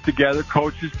team together,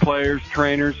 coaches, players,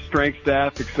 trainers, strength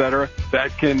staff, etc.,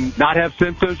 that can not have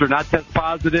symptoms or not test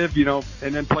positive,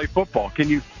 and then play football? Can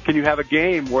you have a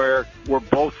game where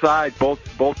both sides,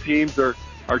 both teams are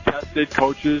tested,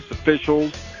 coaches,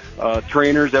 officials,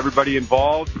 trainers, everybody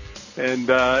involved, and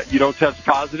you don't test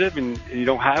positive and you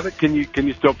don't have it? Can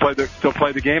you still play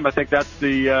the game? I think that's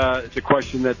the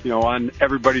question that's on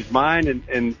everybody's mind,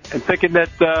 and thinking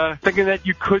that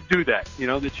you could do that,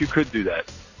 that you could do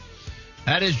that.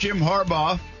 That is Jim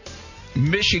Harbaugh,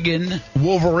 Michigan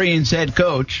Wolverines head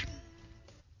coach.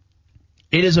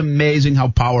 It is amazing how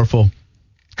powerful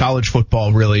college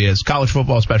football really is. College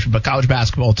football especially, but college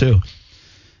basketball too.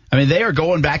 I mean, they are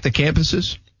going back to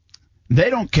campuses. They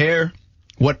don't care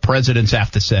what presidents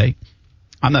have to say.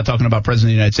 I'm not talking about President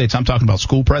of the United States. I'm talking about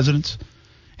school presidents.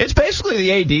 It's basically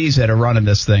the ADs that are running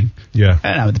this thing. Yeah.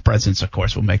 And the presidents, of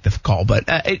course, will make the call, but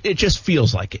it just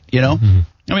feels like it, you know? Mm-hmm.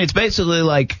 I mean, it's basically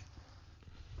like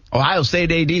Ohio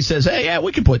State AD says, hey, yeah,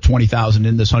 we can put 20,000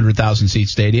 in this 100,000-seat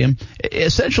stadium.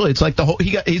 Essentially, it's like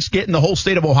he's getting the whole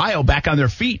state of Ohio back on their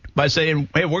feet by saying,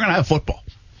 hey, we're going to have football.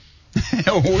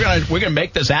 we're going to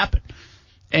make this happen.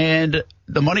 And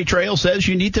the money trail says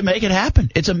you need to make it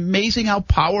happen. It's amazing how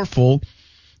powerful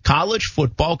college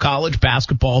football, college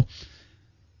basketball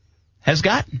has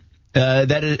gotten.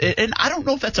 And I don't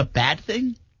know if that's a bad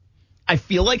thing. I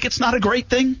feel like it's not a great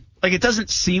thing. Like, it doesn't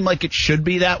seem like it should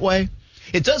be that way.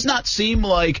 It does not seem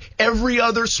like every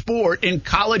other sport in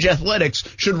college athletics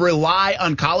should rely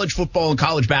on college football and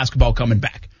college basketball coming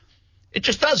back. It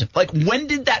just doesn't. Like, when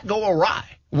did that go awry?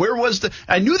 Where was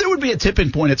I knew there would be a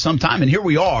tipping point at some time, and here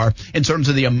we are in terms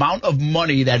of the amount of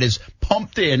money that is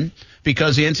pumped in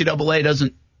because the NCAA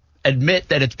doesn't admit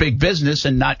that it's big business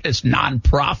and not it's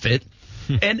nonprofit.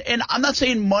 And I'm not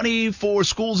saying money for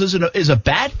schools is a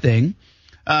bad thing.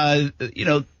 I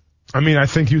mean, I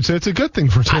think you'd say it's a good thing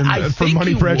for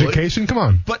money for education. Come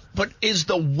on. But is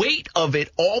the weight of it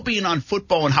all being on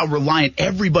football and how reliant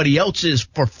everybody else is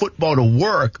for football to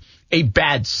work a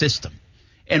bad system?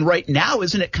 And right now,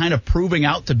 isn't it kind of proving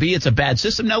out to be it's a bad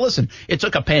system? Now, listen, it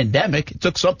took a pandemic. It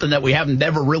took something that we haven't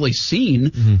never really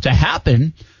seen to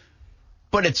happen.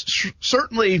 But it's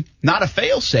certainly not a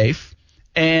fail-safe.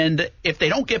 And if they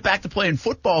don't get back to playing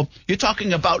football, you're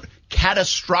talking about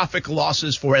catastrophic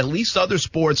losses for at least other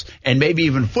sports and maybe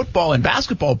even football and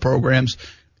basketball programs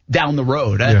down the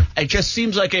road. Yeah. It just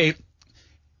seems like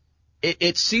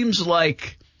it seems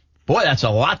like, boy, that's a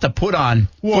lot to put on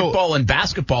football and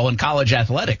basketball and college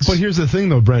athletics. But here's the thing,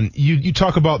 though, Brent. You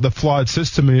talk about the flawed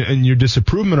system and your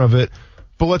disapproval of it,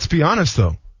 but let's be honest,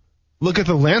 though. Look at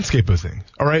the landscape of things,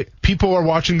 all right? People are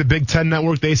watching the Big Ten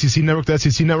network, the ACC network, the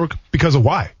SEC network because of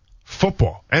why?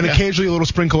 Football. And occasionally a little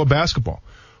sprinkle of basketball.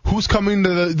 Who's coming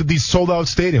to these sold-out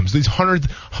stadiums, these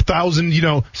 100,000,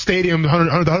 stadiums,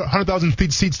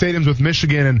 100,000 seat stadiums with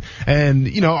Michigan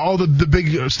and all the big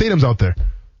stadiums out there?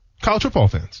 College football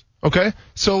fans, okay?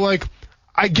 So, like,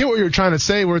 I get what you're trying to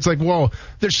say where it's like, well,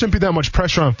 there shouldn't be that much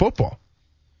pressure on football.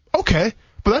 Okay,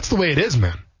 but that's the way it is,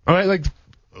 man, all right? Like,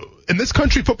 in this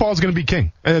country, football is going to be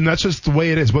king, and that's just the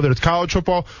way it is. Whether it's college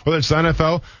football, whether it's the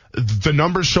NFL, the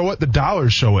numbers show it, the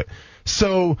dollars show it.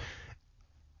 So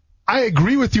I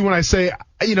agree with you when I say,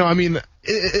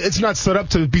 it's not set up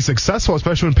to be successful,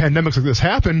 especially when pandemics like this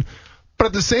happen. But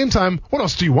at the same time, what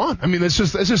else do you want? I mean, it's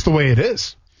just the way it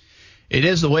is. It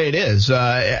is the way it is.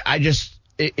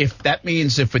 If that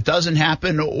means if it doesn't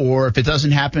happen or if it doesn't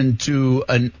happen to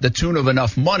the tune of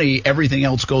enough money, everything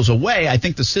else goes away, I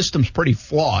think the system's pretty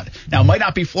flawed. Now, it might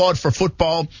not be flawed for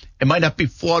football. It might not be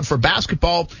flawed for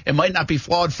basketball. It might not be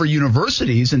flawed for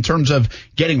universities in terms of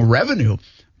getting revenue.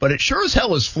 But it sure as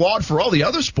hell is flawed for all the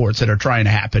other sports that are trying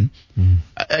to happen.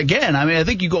 Again, I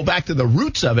think you go back to the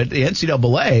roots of it, the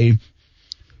NCAA,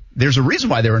 there's a reason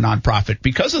why they're a nonprofit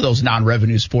because of those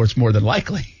non-revenue sports more than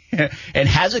likely. And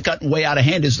has it gotten way out of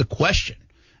hand is the question.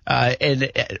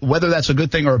 And whether that's a good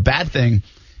thing or a bad thing,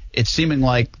 it's seeming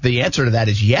like the answer to that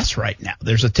is yes right now.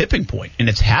 There's a tipping point, and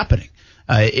it's happening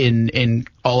in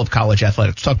all of college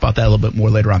athletics. We'll talk about that a little bit more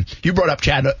later on. You brought up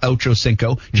Chad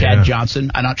Ochocinco, Chad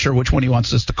Johnson. I'm not sure which one he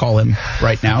wants us to call him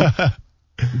right now.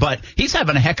 But he's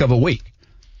having a heck of a week.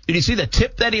 Did you see the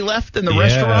tip that he left in the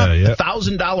restaurant? The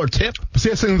 $1,000 tip? See,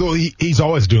 that's the thing, he's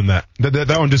always doing that.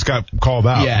 That one just got called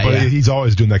out. But he's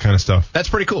always doing that kind of stuff. That's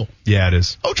pretty cool. Yeah, it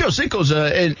is. Ochocinco's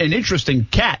an interesting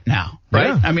cat now, right?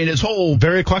 Yeah. I mean, his whole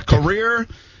very eclectic career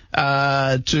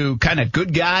to kind of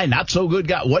good guy, not so good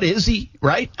guy. What is he,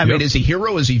 right? I mean, is he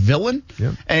hero? Is he villain?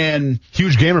 Yep. And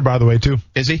huge gamer, by the way, too.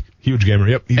 Is he? Huge gamer,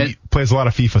 yep. He plays a lot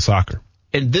of FIFA soccer.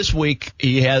 And this week,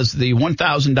 he has the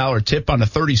 $1,000 tip on a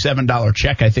 $37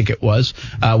 check, I think it was,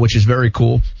 which is very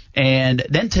cool. And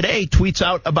then today tweets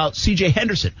out about CJ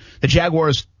Henderson, the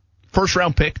Jaguars'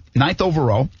 first-round pick, 9th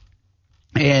overall.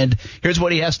 And here's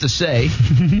what he has to say.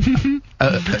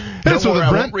 I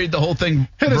won't read the whole thing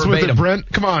Hit us with it, Brent.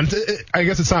 Come on. I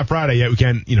guess it's not Friday yet. We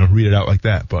can't, read it out like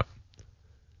that. But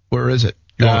where is it?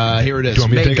 Here it is.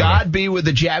 May God be with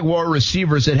the Jaguar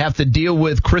receivers that have to deal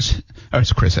with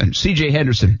CJ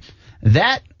Henderson.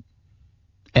 That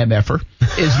MFer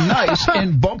is nice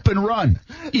in bump and run.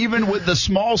 Even with the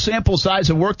small sample size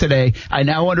of work today, I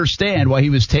now understand why he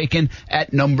was taken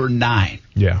at number 9.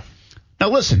 Yeah. Now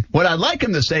listen, what I'd like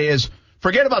him to say is,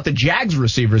 Forget about the Jags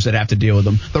receivers that have to deal with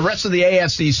them. The rest of the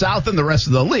AFC South and the rest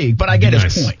of the league. But I get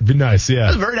his point. Be nice, yeah.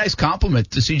 That's a very nice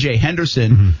compliment to CJ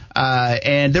Henderson.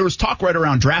 And there was talk right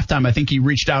around draft time. I think he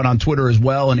reached out on Twitter as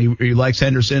well, and he likes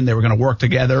Henderson. They were going to work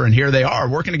together, and here they are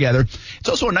working together. It's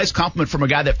also a nice compliment from a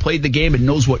guy that played the game and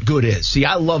knows what good is. See,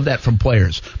 I love that from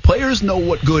players. Players know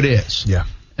what good is. Yeah.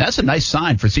 That's a nice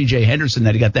sign for CJ Henderson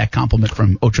that he got that compliment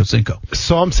from Ochocinco.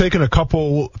 So I'm taking a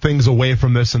couple things away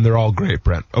from this, and they're all great,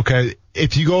 Brent. Okay?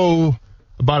 If you go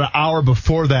about an hour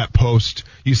before that post,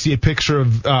 you see a picture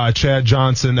of Chad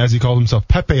Johnson, as he calls himself,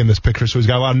 Pepe in this picture, so he's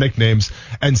got a lot of nicknames,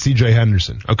 and CJ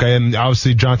Henderson. Okay? And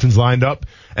obviously Johnson's lined up,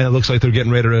 and it looks like they're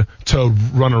getting ready to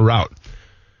run a route.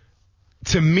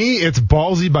 To me, it's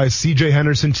ballsy by CJ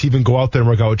Henderson to even go out there and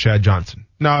work out with Chad Johnson.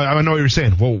 Now, I know what you're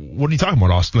saying. Well, what are you talking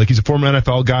about, Austin? Like, he's a former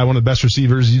NFL guy, one of the best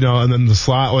receivers, and then the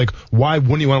slot. Like, why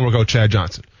wouldn't you want to work out with Chad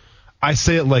Johnson? I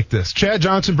say it like this. Chad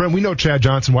Johnson, Brent, we know Chad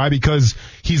Johnson. Why? Because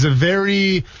he's a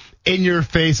very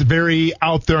in-your-face, very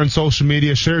out there on social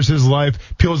media, shares his life,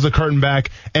 peels the curtain back,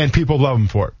 and people love him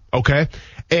for it. Okay?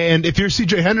 And if you're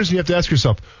CJ Henderson, you have to ask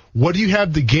yourself, what do you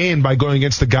have to gain by going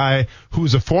against a guy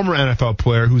who's a former NFL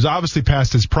player, who's obviously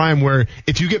past his prime, where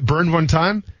if you get burned one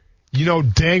time, you know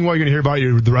dang well you're going to hear about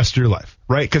it the rest of your life,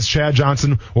 right? Because Chad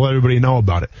Johnson will let everybody know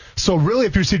about it. So really,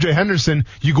 if you're CJ Henderson,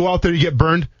 you go out there, you get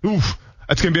burned, oof,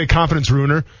 that's going to be a confidence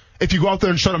ruiner. If you go out there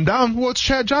and shut him down, well, it's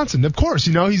Chad Johnson. Of course,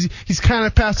 he's kind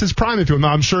of past his prime, if you will.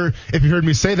 Now, I'm sure if you heard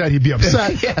me say that, he'd be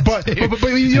upset. Yeah, but you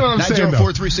know what I'm saying,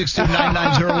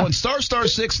 904-362-9901, star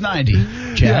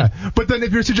 690. Chad. Yeah, but then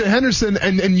if you're CJ Henderson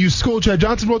and you school Chad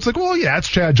Johnson, well, it's like, well, yeah, it's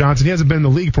Chad Johnson. He hasn't been in the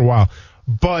league for a while.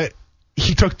 But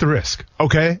he took the risk,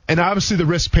 okay? And obviously the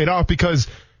risk paid off because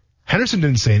Henderson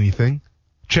didn't say anything.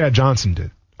 Chad Johnson did.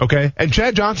 Okay? And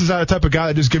Chad Johnson's not the type of guy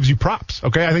that just gives you props.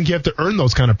 Okay? I think you have to earn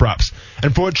those kind of props.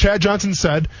 And for what Chad Johnson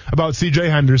said about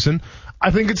CJ Henderson, I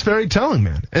think it's very telling,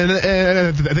 man. And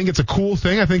I think it's a cool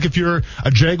thing. I think if you're a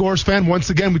Jaguars fan,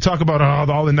 once again, we talk about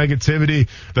all the negativity.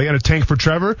 They got a tank for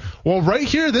Trevor. Well, right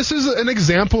here, this is an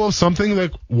example of something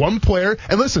like one player.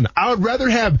 And listen, I would rather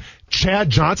have Chad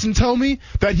Johnson tell me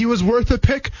that he was worth a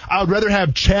pick. I would rather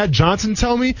have Chad Johnson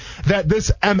tell me that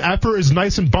this MFer is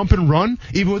nice and bump and run,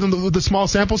 even with the small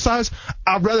sample size.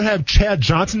 I'd rather have Chad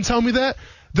Johnson tell me that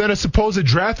than a supposed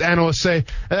draft analyst say,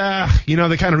 they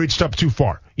kind of reached up too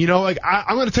far. I'm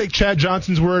going to take Chad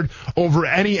Johnson's word over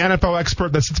any NFL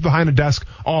expert that sits behind a desk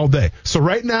all day. So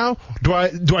right now, do I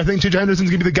think CJ Henderson's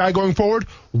going to be the guy going forward?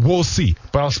 We'll see.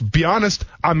 But I'll be honest,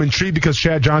 I'm intrigued because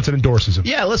Chad Johnson endorses him.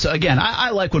 Yeah, listen, again, I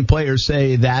like when players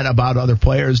say that about other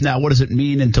players. Now, what does it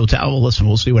mean in total? Well, listen,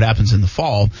 we'll see what happens in the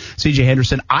fall. CJ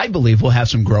Henderson, I believe, will have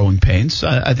some growing pains.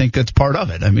 I think that's part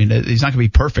of it. I mean, he's not going to be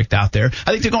perfect out there.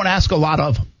 I think they're going to ask a lot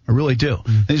of him. I really do.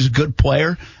 He's a good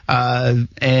player,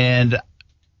 and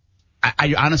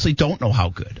I honestly don't know how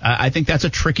good. I think that's a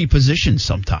tricky position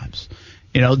sometimes.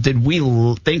 Did we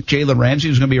think Jalen Ramsey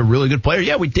was going to be a really good player?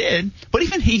 Yeah, we did. But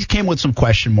even he came with some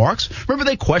question marks. Remember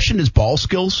they questioned his ball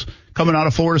skills coming out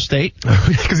of Florida State?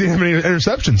 Because he didn't have any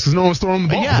interceptions because no one was throwing the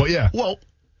ball. Yeah. But yeah. Well,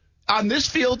 on this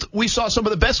field, we saw some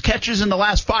of the best catches in the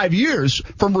last 5 years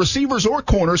from receivers or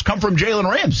corners come from Jalen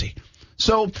Ramsey.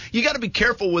 So you got to be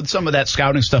careful with some of that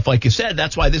scouting stuff, like you said.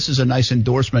 That's why this is a nice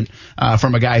endorsement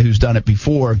from a guy who's done it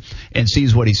before and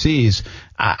sees what he sees.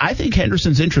 I think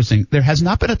Henderson's interesting. There has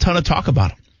not been a ton of talk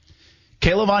about him.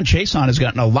 Kayvon Chason has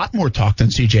gotten a lot more talk than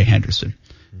C.J. Henderson.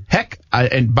 Heck,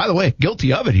 and by the way,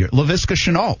 guilty of it here, Laviska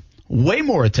Shenault, way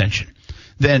more attention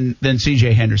than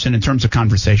C.J. Henderson in terms of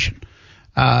conversation.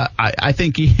 I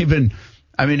think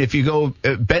if you go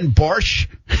Ben Barsh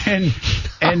and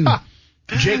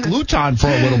Jake Luton for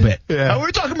a little bit. Yeah.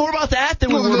 We're talking more about that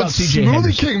than we're about CJ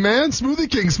Henderson. Smoothie King, man.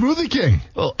 Smoothie King.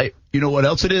 Well, you know what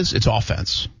else it is? It's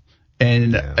offense.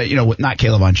 And, not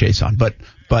Kayvon Chason, but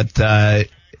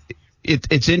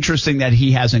it's interesting that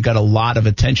he hasn't got a lot of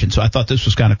attention. So I thought this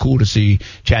was kind of cool to see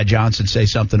Chad Johnson say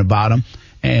something about him.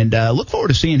 And look forward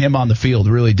to seeing him on the field,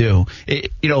 really do.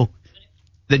 The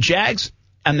Jags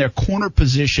and their corner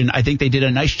position, I think they did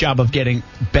a nice job of getting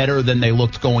better than they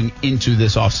looked going into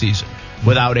this offseason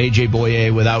without A.J.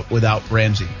 Boye, without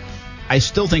Ramsey. I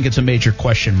still think it's a major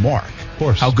question mark. Of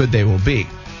course. How good they will be.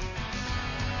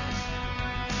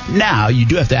 Now, you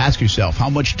do have to ask yourself, how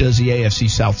much does the AFC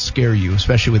South scare you,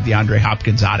 especially with DeAndre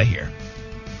Hopkins out of here?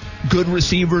 Good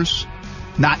receivers,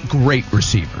 not great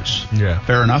receivers. Yeah.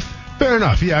 Fair enough? Fair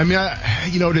enough. Yeah, I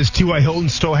mean, does T.Y. Hilton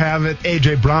still have it?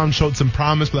 A.J. Brown showed some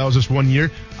promise, but that was just 1 year.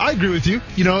 I agree with you.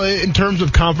 In terms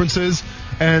of conferences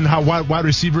and how wide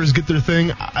receivers get their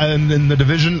thing and in the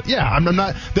division, I'm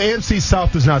not. The AFC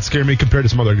South does not scare me compared to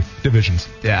some other divisions.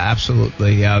 Yeah,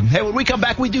 absolutely. Hey, when we come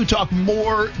back, we do talk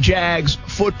more Jags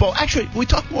football. Actually, we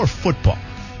talk more football.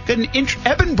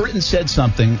 Evan Britton said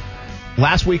something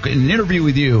last week in an interview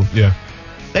with you. Yeah.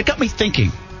 That got me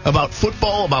thinking about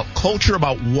football, about culture,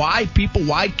 about why people,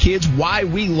 why kids, why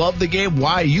we love the game,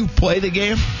 why you play the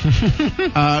game.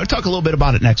 We'll talk a little bit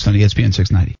about it next on ESPN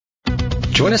 690.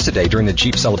 Join us today during the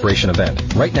Jeep Celebration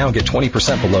event. Right now, get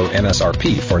 20% below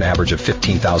MSRP for an average of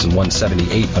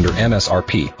 $15,178 under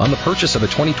MSRP on the purchase of a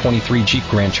 2023 Jeep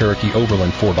Grand Cherokee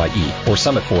Overland 4xE or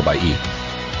Summit 4xE.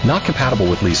 Not compatible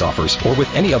with lease offers or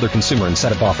with any other consumer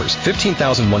incentive offers.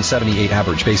 $15,178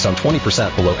 average based on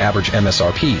 20% below average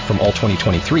MSRP from all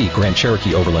 2023 Grand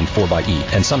Cherokee Overland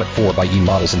 4xE and Summit 4xE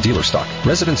models in dealer stock.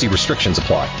 Residency restrictions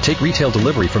apply. Take retail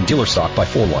delivery from dealer stock by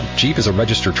 4/1. Jeep is a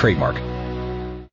registered trademark.